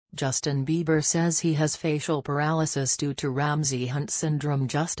Justin Bieber says he has facial paralysis due to Ramsay Hunt syndrome.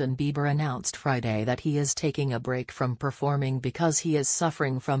 Justin Bieber announced Friday that he is taking a break from performing because he is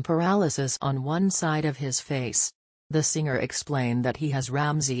suffering from paralysis on one side of his face. The singer explained that he has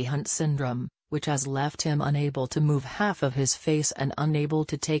Ramsay Hunt syndrome, which has left him unable to move half of his face and unable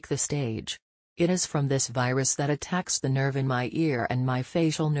to take the stage. "It is from this virus that attacks the nerve in my ear and my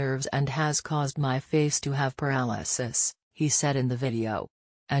facial nerves and has caused my face to have paralysis," he said in the video.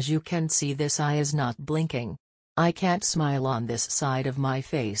 "As you can see, this eye is not blinking. I can't smile on this side of my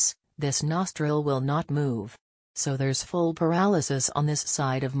face, this nostril will not move. So there's full paralysis on this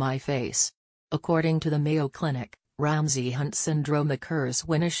side of my face." According to the Mayo Clinic, Ramsay Hunt syndrome occurs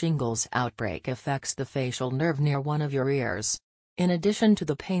when a shingles outbreak affects the facial nerve near one of your ears. In addition to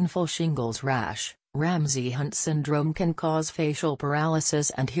the painful shingles rash, Ramsay Hunt syndrome can cause facial paralysis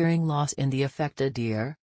and hearing loss in the affected ear,